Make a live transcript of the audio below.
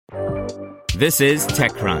This is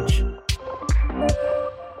TechCrunch.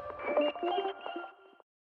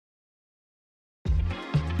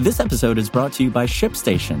 This episode is brought to you by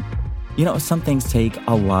ShipStation. You know, some things take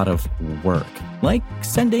a lot of work, like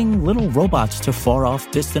sending little robots to far-off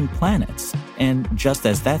distant planets. And just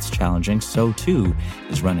as that's challenging, so too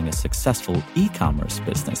is running a successful e-commerce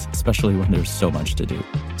business, especially when there's so much to do.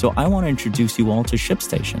 So I want to introduce you all to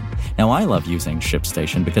ShipStation. Now, I love using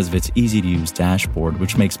ShipStation because of its easy-to-use dashboard,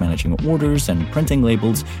 which makes managing orders and printing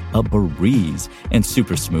labels a breeze and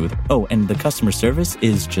super smooth. Oh, and the customer service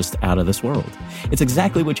is just out of this world. It's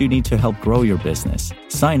exactly what you need to help grow your business.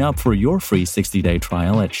 Sign up for your free 60-day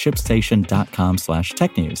trial at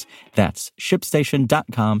shipstation.com/technews. That's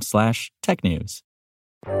shipstation.com/technews.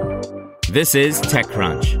 This is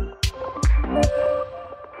TechCrunch.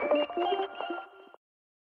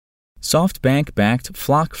 SoftBank-backed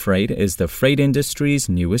Flock Freight is the freight industry's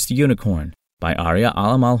newest unicorn, by Arya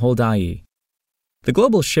Alam Al-Holdai. The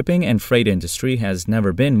global shipping and freight industry has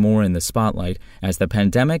never been more in the spotlight, as the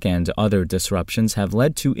pandemic and other disruptions have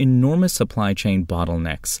led to enormous supply chain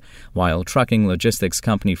bottlenecks. While trucking logistics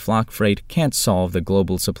company Flock Freight can't solve the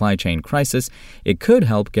global supply chain crisis, it could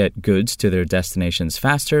help get goods to their destinations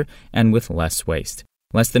faster and with less waste.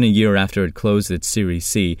 Less than a year after it closed its Series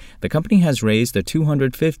C, the company has raised a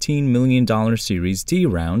 $215 million Series D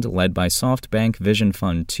round led by SoftBank Vision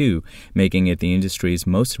Fund 2, making it the industry's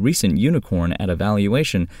most recent unicorn at a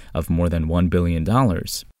valuation of more than $1 billion.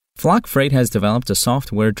 Flock Freight has developed a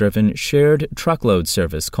software-driven shared truckload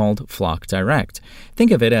service called Flock Direct.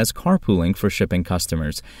 Think of it as carpooling for shipping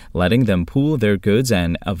customers, letting them pool their goods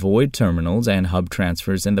and avoid terminals and hub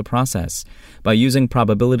transfers in the process. By using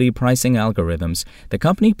probability pricing algorithms, the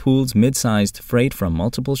company pools mid-sized freight from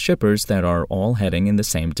multiple shippers that are all heading in the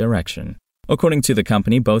same direction. According to the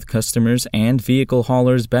company, both customers and vehicle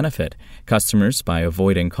haulers benefit. Customers by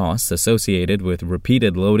avoiding costs associated with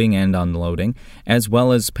repeated loading and unloading, as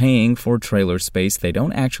well as paying for trailer space they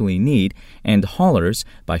don't actually need, and haulers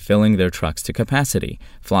by filling their trucks to capacity.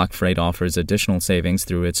 Flock Freight offers additional savings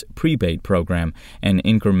through its prebate program, an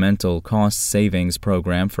incremental cost savings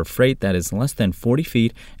program for freight that is less than 40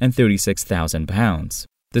 feet and 36,000 pounds.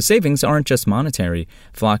 The savings aren't just monetary.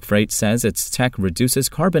 Flock Freight says its tech reduces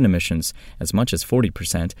carbon emissions as much as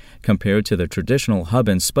 40% compared to the traditional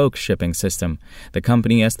hub-and-spoke shipping system. The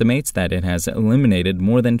company estimates that it has eliminated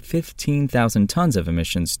more than 15,000 tons of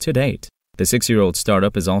emissions to date. The 6-year-old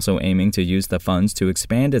startup is also aiming to use the funds to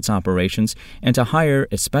expand its operations and to hire,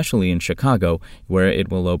 especially in Chicago, where it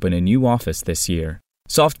will open a new office this year.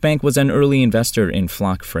 SoftBank was an early investor in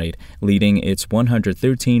Flock Freight, leading its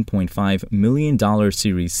 $113.5 million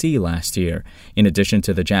Series C last year. In addition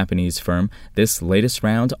to the Japanese firm, this latest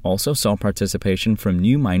round also saw participation from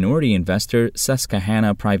new minority investor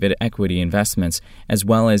Susquehanna Private Equity Investments, as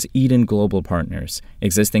well as Eden Global Partners.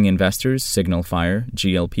 Existing investors, Signal Fire,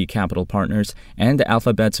 GLP Capital Partners, and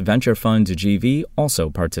Alphabet's venture fund GV also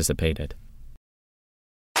participated.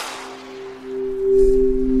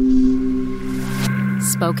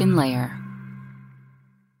 Spoken Layer.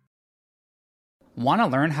 Want to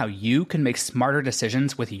learn how you can make smarter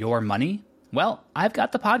decisions with your money? Well, I've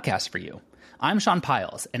got the podcast for you. I'm Sean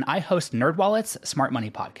Piles, and I host NerdWallet's Smart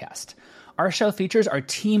Money Podcast. Our show features our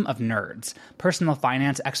team of nerds, personal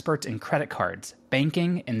finance experts in credit cards,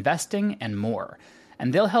 banking, investing, and more.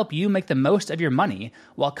 And they'll help you make the most of your money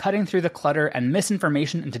while cutting through the clutter and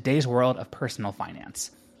misinformation in today's world of personal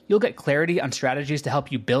finance. You'll get clarity on strategies to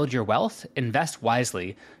help you build your wealth, invest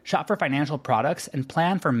wisely, shop for financial products, and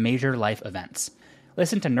plan for major life events.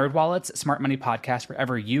 Listen to NerdWallet's Smart Money Podcast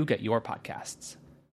wherever you get your podcasts.